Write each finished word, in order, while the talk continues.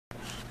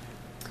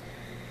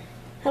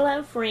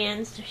Hello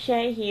friends,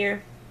 Shay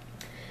here.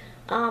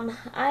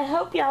 I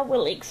hope y'all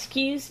will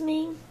excuse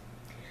me.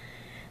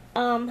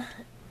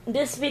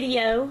 This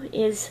video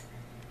is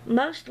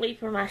mostly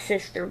for my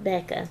sister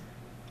Becca.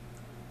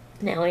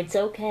 Now it's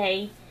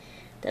okay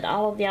that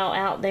all of y'all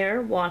out there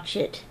watch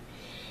it,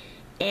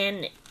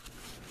 and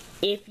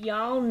if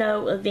y'all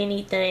know of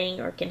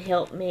anything or can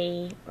help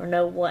me or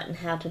know what and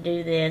how to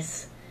do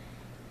this,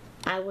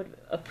 I would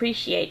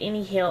appreciate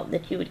any help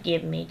that you would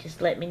give me.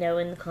 Just let me know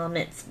in the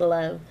comments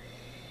below.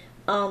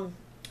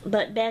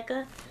 But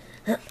Becca,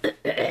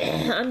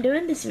 I'm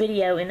doing this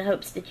video in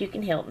hopes that you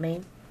can help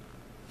me.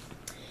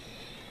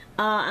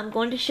 I'm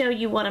going to show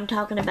you what I'm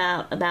talking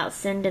about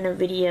sending a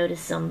video to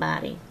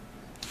somebody,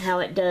 how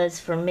it does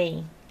for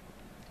me.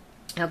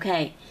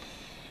 Okay,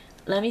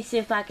 let me see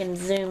if I can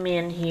zoom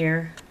in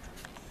here.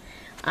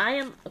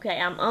 I'm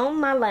on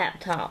my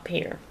laptop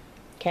here,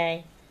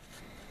 okay,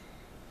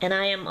 and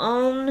I am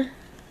on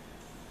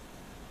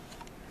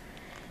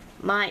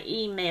my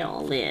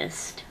email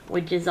list,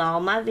 which is all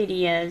my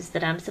videos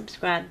that I'm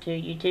subscribed to,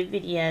 YouTube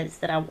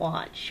videos that I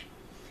watch.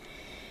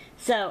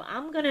 So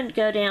I'm going to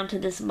go down to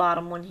this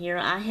bottom one here.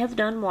 I have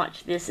done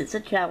watch this. It's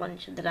a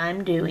challenge that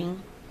I'm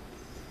doing.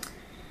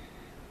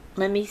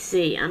 Let me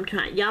see. I'm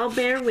trying. Y'all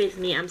bear with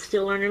me. I'm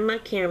still learning my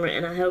camera,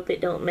 and I hope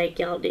it don't make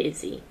y'all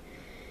dizzy.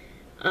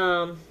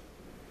 I'm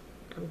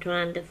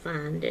trying to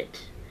find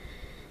it.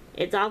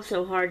 It's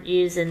also hard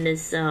using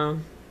this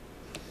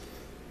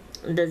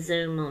the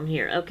zoom on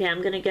here. Okay,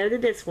 I'm gonna go to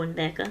this one,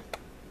 Becca.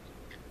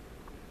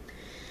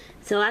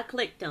 So I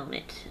clicked on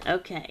it.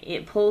 Okay,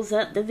 it pulls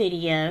up the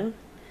video.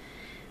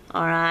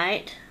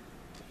 Alright,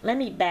 let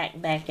me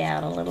back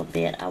out a little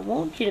bit. I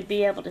want you to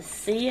be able to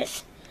see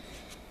it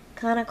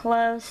kind of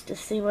close to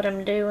see what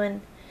I'm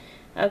doing.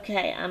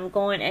 Okay, I'm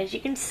going, as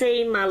you can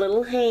see, my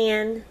little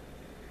hand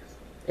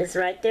is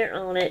right there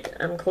on it.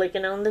 I'm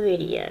clicking on the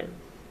video.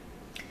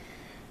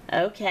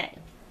 Okay,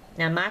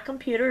 now my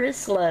computer is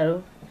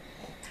slow,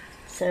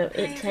 so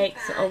it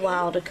takes a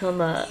while to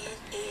come up.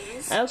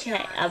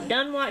 Okay, I've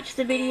done watched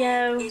the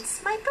video,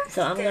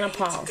 so I'm going to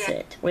pause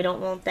it. We don't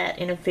want that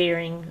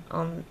interfering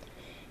on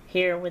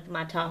here with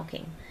my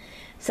talking.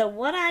 So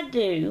what I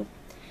do,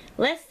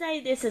 let's say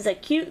this is a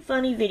cute,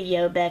 funny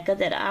video, Becca,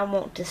 that I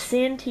want to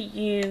send to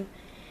you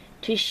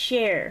to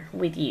share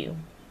with you.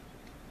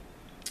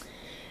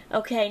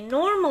 Okay,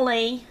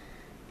 normally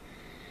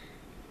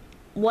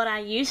what I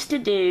used to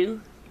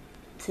do,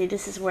 see,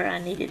 this is where I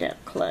need it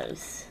up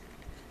close.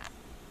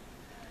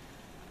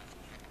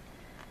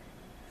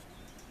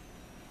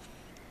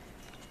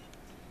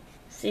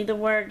 See the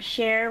word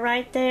share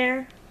right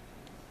there?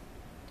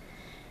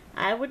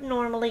 I would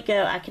normally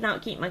go, I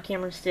cannot keep my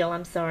camera still,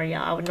 I'm sorry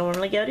y'all. I would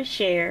normally go to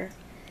share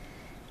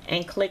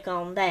and click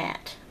on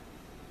that.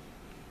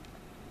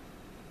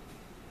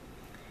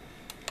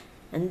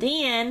 And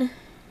then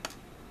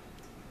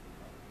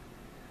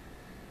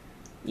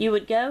you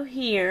would go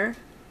here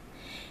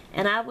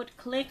and I would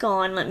click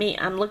on,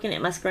 I'm looking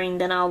at my screen,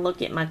 then I'll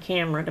look at my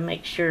camera to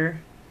make sure.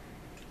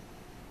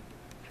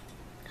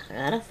 I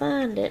gotta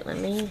find it. Let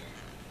me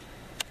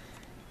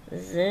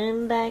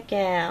zoom back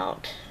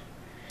out.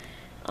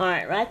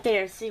 Alright, right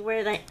there, see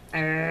where the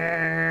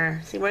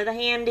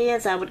hand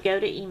is? I would go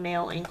to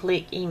email and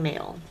click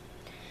email.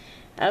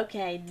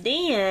 Okay,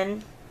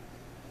 then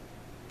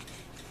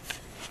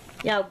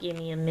y'all give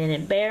me a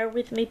minute. Bear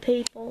with me,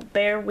 people.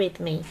 Bear with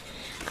me.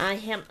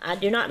 I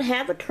do not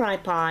have a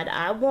tripod.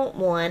 I want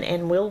one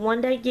and will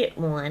one day get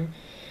one.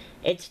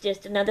 It's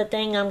just another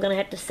thing I'm going to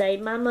have to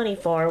save my money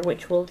for,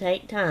 which will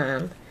take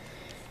time.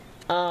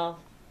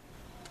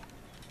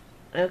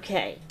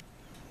 Okay.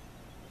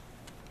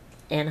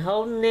 And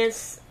holding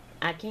this,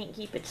 I can't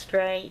keep it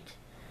straight.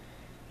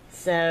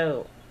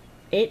 So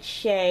it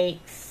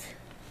shakes.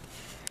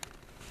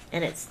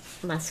 And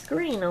it's my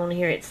screen on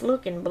here, it's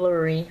looking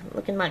blurry,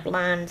 looking like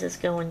lines is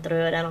going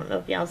through it. I don't know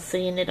if y'all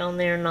seeing it on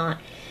there or not.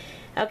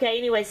 Okay,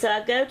 anyway, so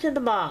I go to the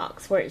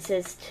box where it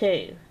says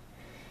 2.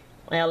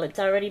 Well, it's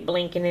already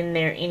blinking in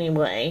there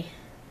anyway.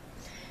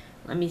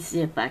 Let me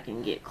see if I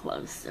can get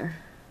closer.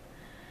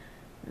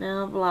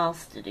 Now I've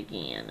lost it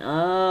again.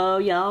 Oh,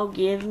 y'all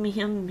give me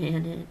a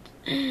minute.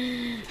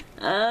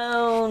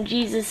 Oh,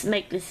 Jesus,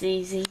 make this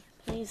easy.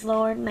 Please,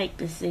 Lord, make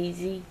this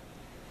easy.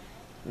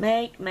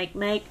 Make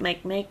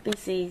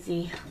this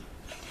easy.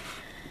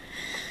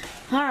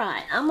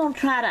 Alright, I'm going to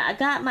try to, I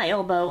got my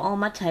elbow on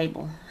my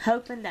table,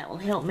 hoping that will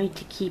help me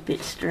to keep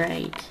it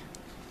straight.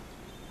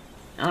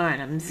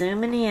 Alright, I'm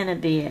zooming in a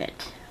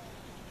bit.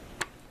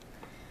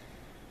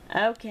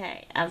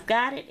 Okay, I've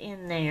got it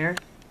in there.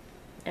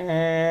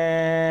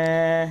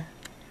 It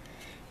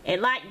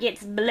like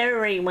gets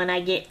blurry when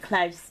I get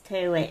close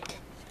to it.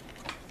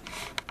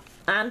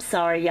 I'm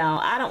sorry, y'all.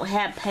 I don't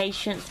have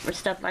patience for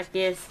stuff like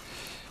this.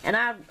 And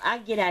I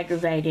get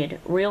aggravated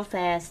real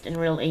fast and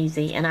real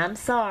easy. And I'm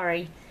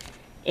sorry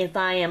if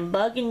I am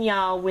bugging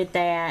y'all with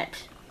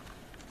that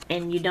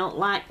and you don't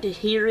like to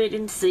hear it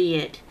and see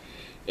it.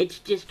 It's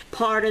just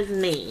part of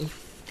me.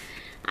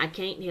 I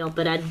can't help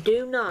it. I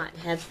do not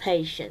have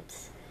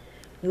patience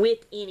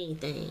with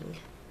anything.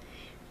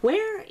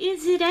 Where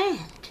is it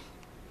at?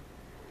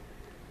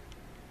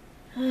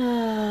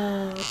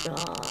 Oh,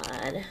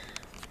 God.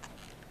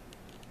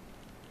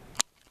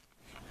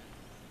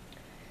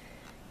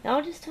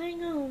 Y'all just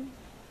hang on.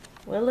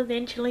 We'll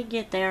eventually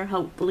get there,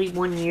 hopefully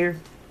one year.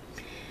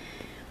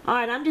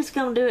 Alright, I'm just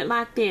going to do it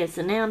like this.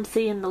 And now I'm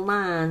seeing the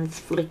lines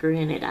flicker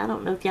in it. I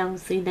don't know if y'all can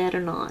see that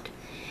or not.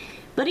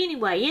 But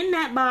anyway, in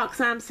that box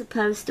I'm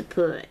supposed to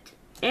put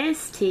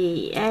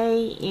Stamping, at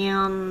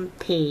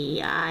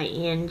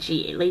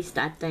least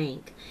I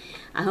think.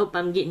 I hope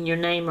I'm getting your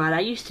name right. I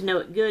used to know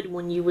it good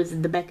when you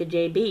was the Becca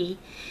JB,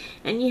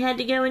 and you had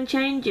to go and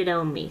change it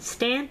on me.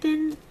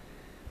 Stamping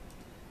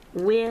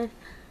with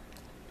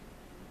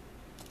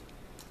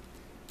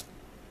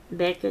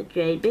Becca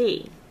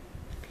JB.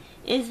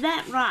 Is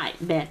that right,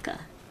 Becca?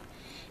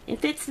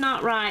 If it's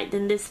not right,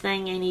 then this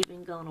thing ain't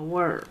even gonna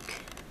work.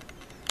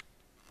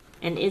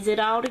 And is it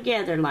all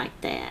together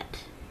like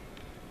that?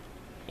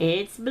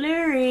 It's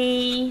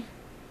blurry.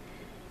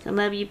 Some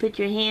of you put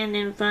your hand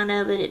in front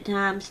of it at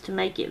times to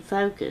make it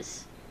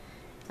focus.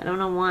 I don't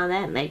know why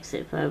that makes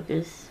it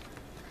focus.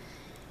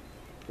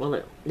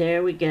 Well,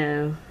 there we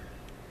go.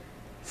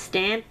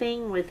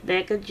 Stamping with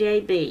Becca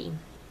JB.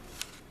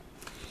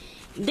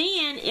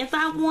 Then, if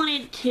I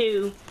wanted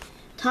to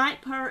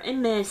type her a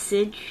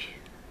message,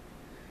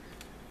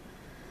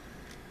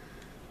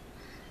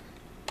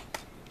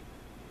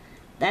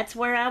 that's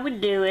where I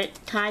would do it.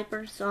 Type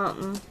her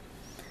something.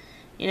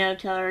 You know,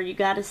 tell her you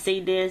gotta see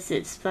this,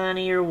 it's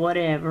funny or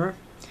whatever.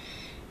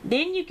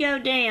 Then you go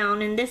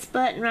down and this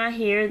button right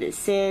here that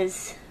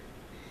says,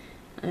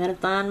 I gotta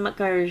find my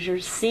cursor,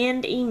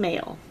 send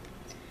email.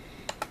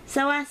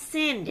 So I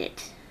send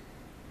it.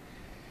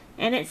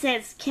 And it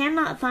says,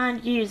 cannot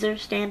find user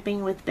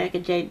stamping with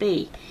Becca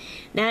JB.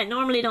 Now it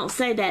normally don't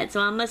say that,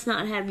 so I must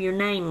not have your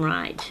name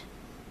right.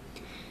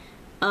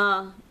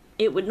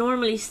 It would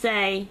normally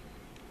say,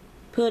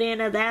 put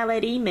in a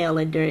valid email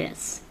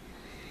address.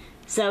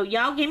 So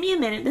y'all give me a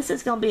minute. This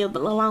is going to be a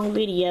long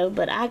video,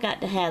 but I got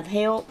to have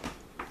help.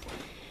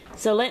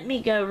 So let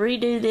me go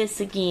redo this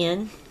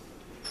again.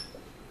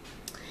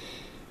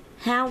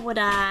 How would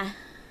I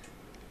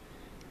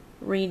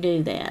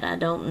redo that? I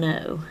don't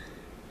know.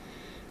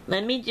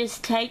 Let me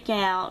just take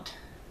out,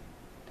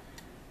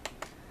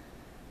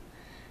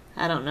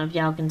 I don't know if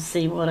y'all can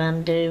see what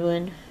I'm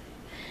doing.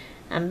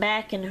 I'm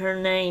backing her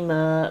name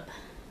up.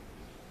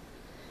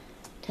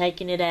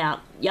 Taking it out.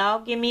 Y'all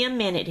give me a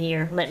minute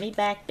here. Let me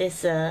back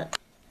this up.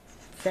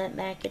 Does that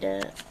back it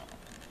up?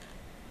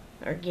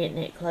 Or getting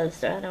it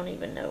closer? I don't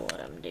even know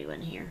what I'm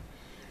doing here.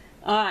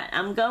 Alright,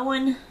 I'm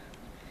going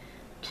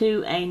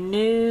to a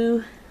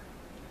new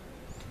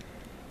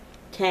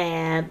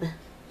tab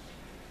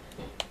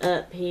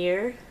up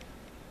here.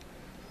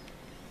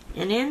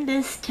 And in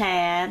this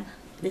tab,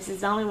 this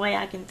is the only way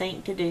I can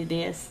think to do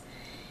this,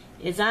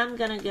 is I'm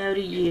going to go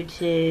to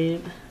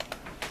YouTube.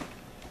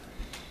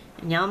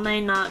 Y'all may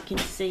not can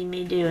see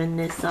me doing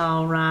this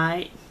all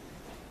right.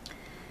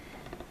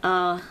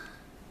 So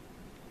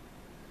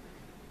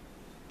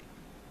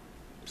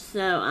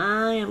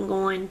I am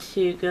going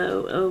to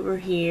go over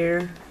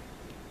here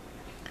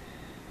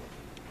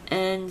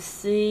and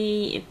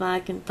see if I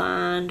can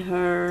find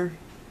her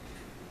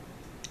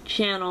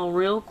channel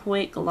real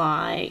quick.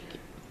 Like,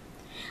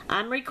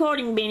 I'm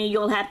recording, Benny.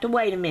 You'll have to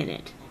wait a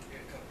minute.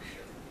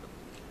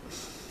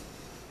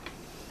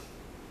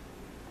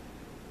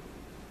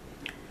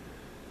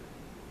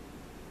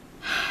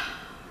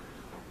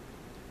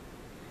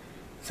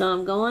 So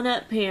I'm going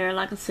up here.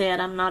 Like I said,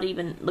 I'm not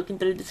even looking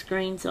through the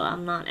screen, so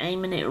I'm not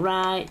aiming it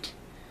right.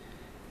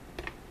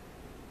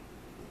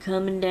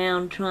 Coming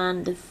down,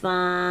 trying to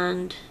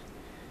find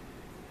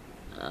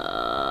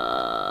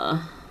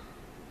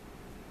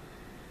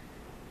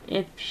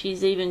if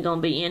she's even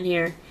gonna be in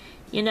here.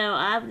 You know,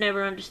 I've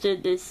never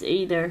understood this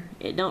either.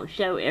 It don't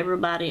show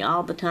everybody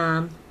all the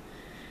time.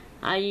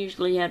 I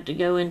usually have to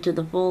go into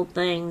the full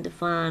thing to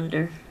find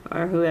her,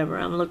 or whoever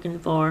I'm looking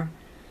for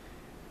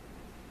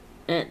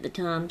at the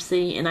time.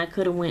 See, and I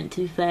could have went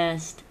too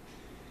fast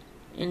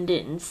and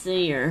didn't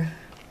see her.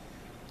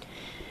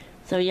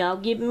 So y'all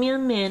give me a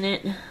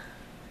minute.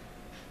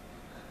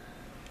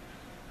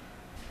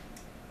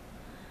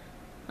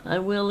 I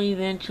will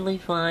eventually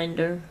find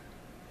her,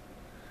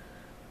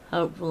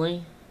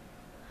 hopefully.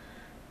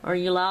 Are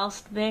you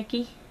lost,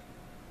 Becky?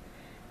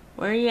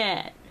 Where you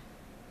at?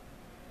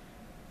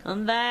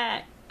 Come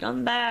back,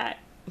 come back.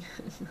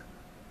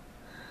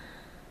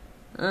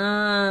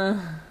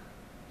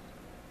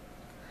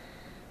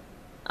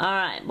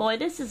 Alright, boy,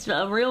 this is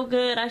real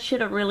good. I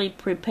should have really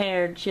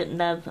prepared, shouldn't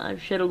have? I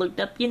should have looked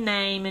up your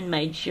name and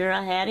made sure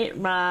I had it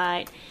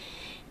right.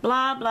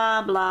 Blah,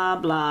 blah, blah,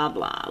 blah,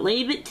 blah.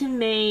 Leave it to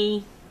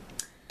me.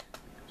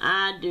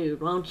 I do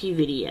raunchy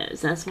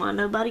videos. That's why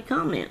nobody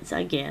comments,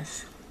 I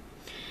guess.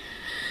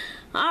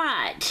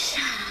 Alright.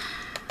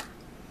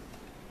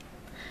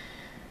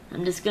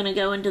 I'm just going to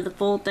go into the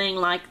full thing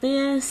like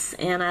this,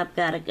 and I've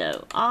got to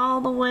go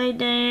all the way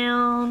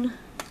down.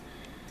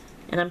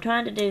 And I'm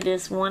trying to do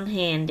this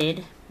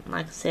one-handed.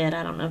 Like I said,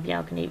 I don't know if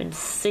y'all can even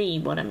see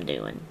what I'm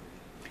doing.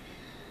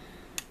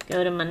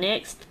 Go to my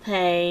next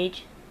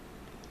page.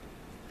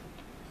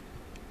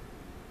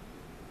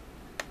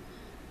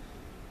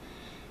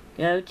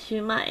 Go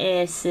to my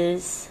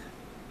S's.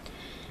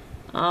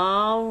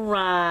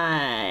 Alright,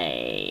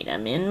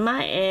 I'm in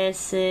my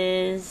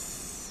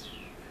S's.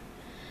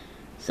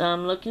 So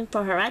I'm looking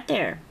for her right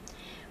there.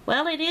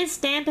 Well, it is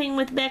Stamping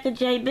with Becca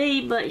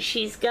JB, but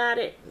she's got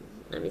it.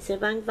 Let me see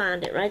if I can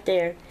find it right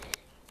there.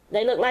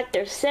 They look like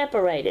they're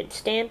separated.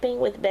 Stamping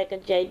with Becca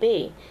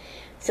JB.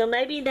 So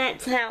maybe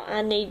that's how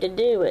I need to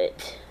do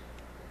it.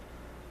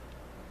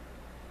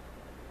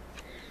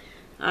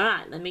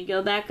 Alright, let me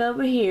go back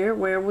over here.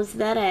 Where was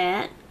that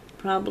at?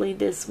 Probably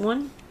this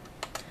one.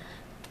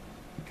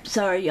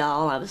 Sorry,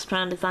 y'all. I was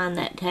trying to find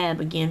that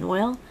tab again.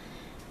 Well,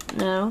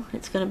 no,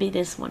 it's going to be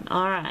this one.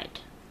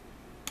 Alright.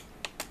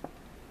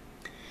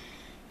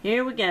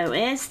 Here we go.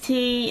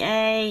 S-T-A-M-P-I-N-G.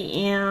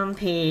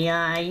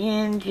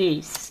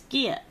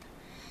 Skip.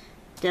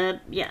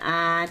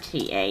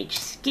 W-I-T-H.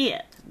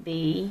 Skip.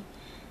 B-E-C-C-A-J-B.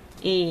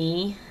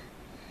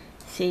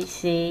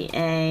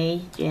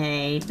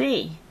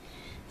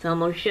 So I'm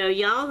going to show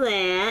y'all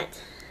that.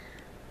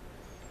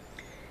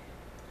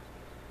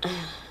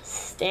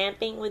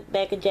 Stamping with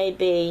Becca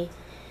JB.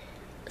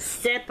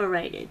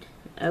 Separated.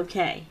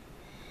 Okay.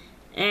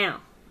 Now,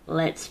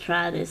 let's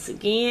try this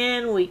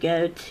again. We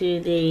go to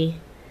the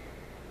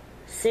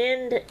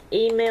send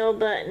email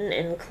button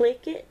and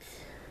click it.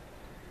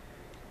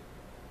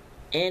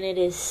 And it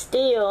is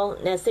still,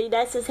 now see,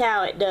 this is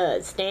how it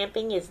does.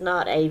 Stamping is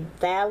not a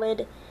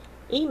valid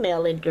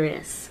email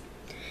address.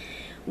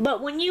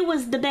 But when you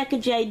was the Becca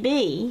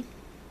JB,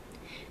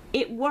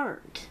 it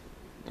worked.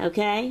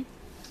 Okay?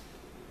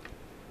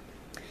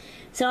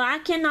 So I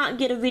cannot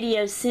get a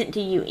video sent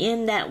to you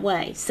in that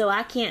way. So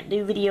I can't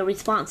do video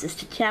responses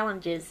to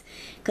challenges,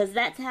 because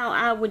that's how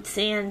I would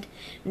send.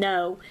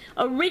 No.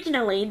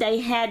 Originally,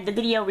 they had the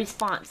video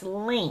response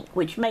link,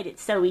 which made it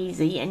so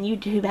easy, and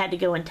YouTube had to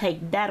go and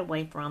take that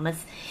away from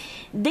us.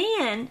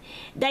 Then,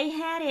 they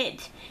had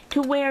it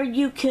to where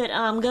you could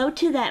go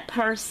to that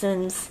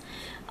person's,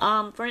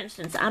 for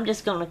instance, I'm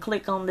just going to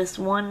click on this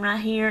one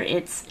right here.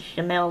 It's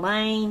Shamel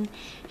Lane.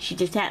 She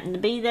just happened to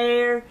be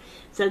there.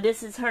 So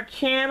this is her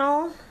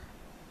channel,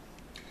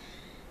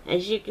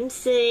 as you can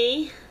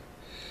see,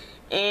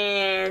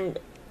 and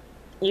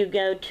you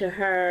go to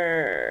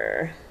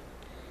her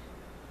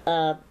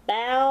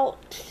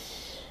about.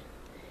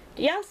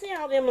 Do y'all see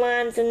all them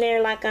lines in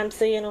there like I'm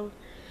seeing them?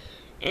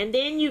 And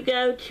then you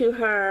go to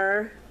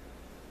her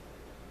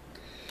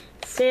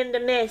send a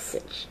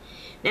message.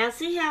 Now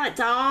see how it's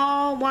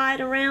all white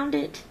around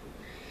it?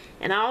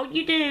 And all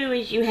you do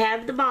is you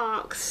have the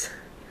box.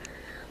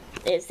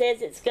 It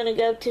says it's going to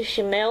go to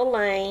Shamel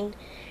Lane.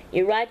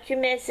 You write your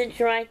message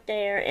right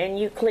there and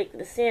you click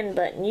the send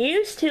button.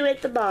 Used to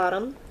at the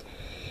bottom,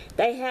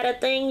 they had a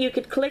thing you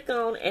could click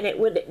on, and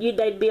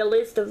there'd be a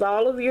list of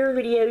all of your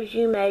videos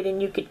you made,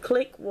 and you could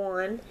click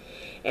one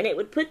and it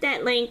would put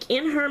that link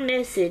in her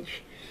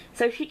message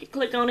so she could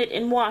click on it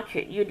and watch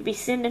it. You'd be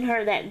sending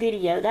her that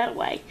video that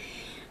way.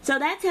 So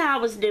that's how I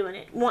was doing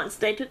it once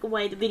they took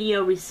away the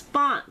video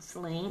response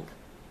link.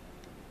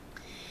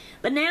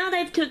 But now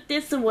they've took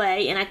this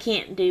away and I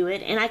can't do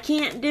it. And I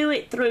can't do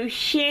it through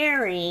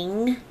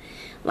sharing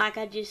like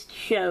I just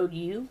showed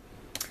you.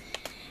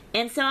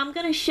 And so I'm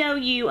going to show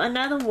you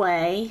another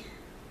way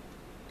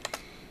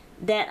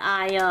that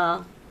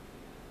I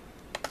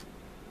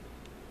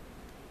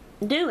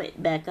do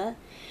it, Becca,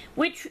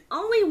 which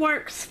only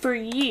works for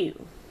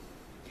you.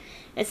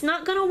 It's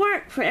not going to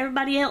work for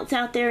everybody else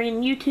out there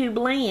in YouTube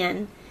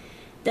land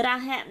that I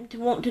happen to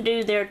want to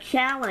do their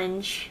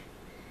challenge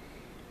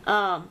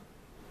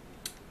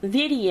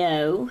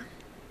video,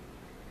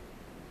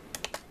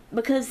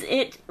 because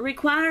it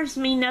requires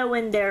me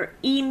knowing their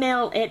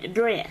email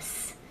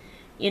address.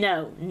 You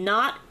know,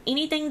 not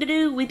anything to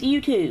do with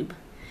YouTube.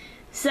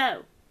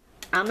 So,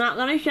 I'm not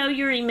going to show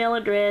your email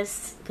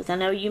address because I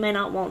know you may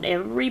not want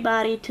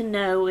everybody to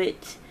know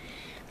it.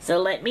 So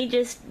let me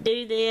just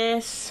do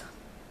this.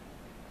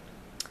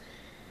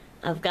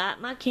 I've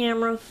got my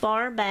camera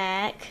far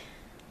back,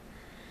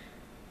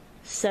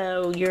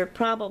 so you're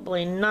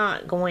probably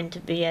not going to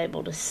be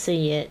able to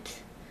see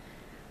it.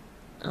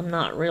 I'm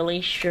not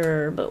really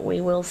sure, but we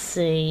will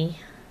see.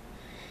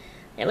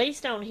 At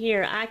least on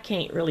here, I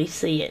can't really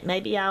see it.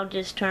 Maybe I'll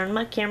just turn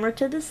my camera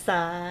to the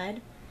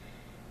side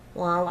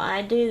while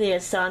I do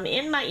this. So I'm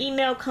in my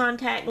email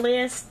contact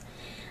list.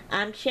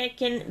 I'm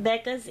checking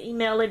Becca's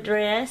email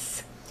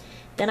address.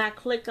 Then I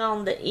click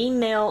on the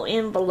email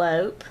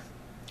envelope.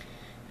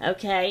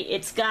 Okay,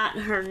 it's got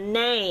her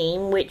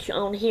name, which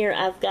on here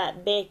I've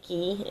got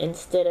Becky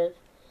instead of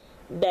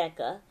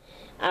Becca.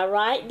 I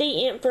write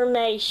the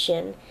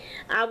information.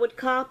 I would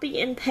copy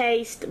and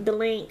paste the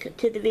link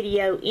to the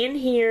video in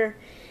here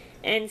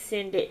and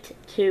send it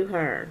to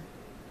her.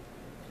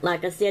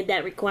 Like I said,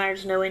 that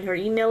requires knowing her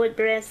email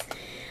address.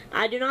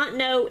 I do not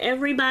know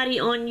everybody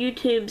on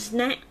YouTube's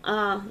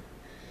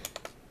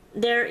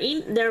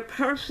their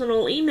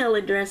personal email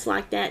address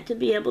like that to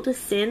be able to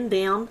send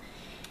them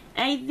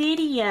a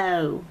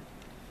video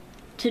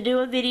to do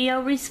a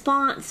video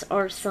response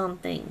or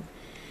something.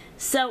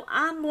 So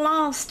I'm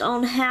lost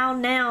on how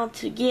now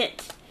to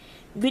get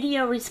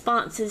video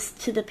responses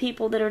to the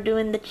people that are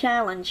doing the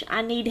challenge.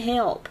 I need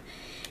help.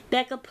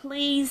 Becca,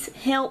 please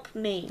help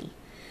me.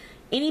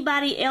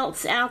 Anybody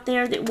else out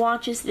there that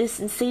watches this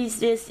and sees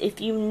this, if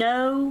you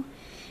know,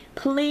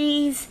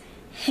 please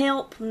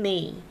help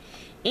me.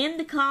 In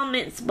the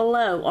comments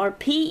below, or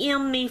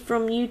PM me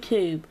from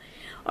YouTube,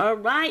 or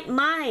write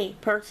my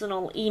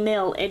personal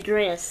email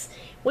address,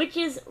 which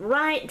is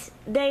right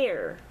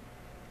there.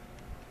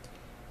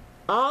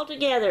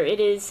 Altogether,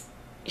 it is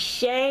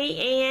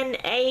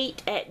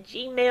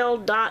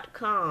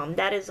shayann8@gmail.com.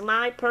 That is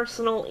my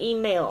personal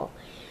email.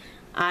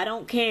 I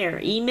don't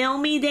care. Email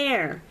me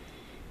there.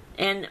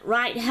 And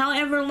write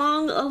however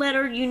long a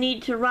letter you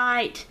need to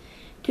write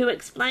to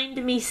explain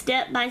to me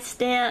step by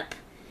step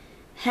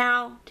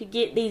how to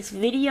get these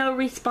video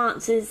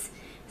responses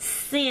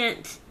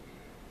sent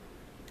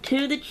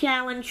to the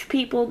challenge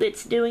people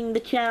that's doing the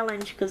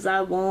challenge, because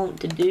I want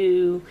to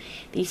do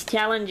these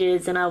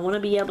challenges and I want to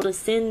be able to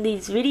send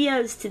these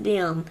videos to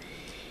them.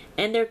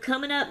 And they're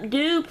coming up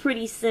due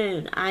pretty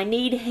soon. I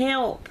need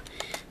help.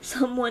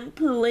 Someone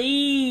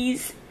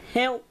please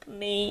help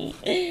me.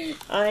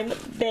 I'm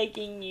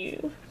begging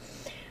you.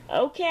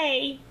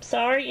 Okay,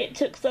 sorry it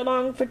took so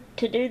long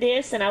to do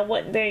this and I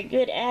wasn't very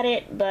good at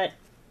it, but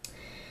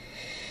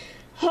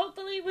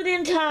hopefully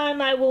within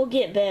time I will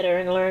get better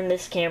and learn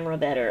this camera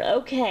better.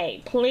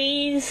 Okay,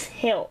 please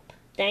help.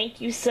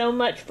 Thank you so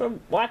much for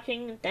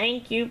watching.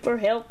 Thank you for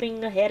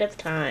helping ahead of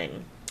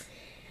time.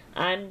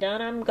 I'm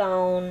done. I'm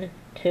gone.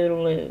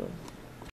 Toodaloo.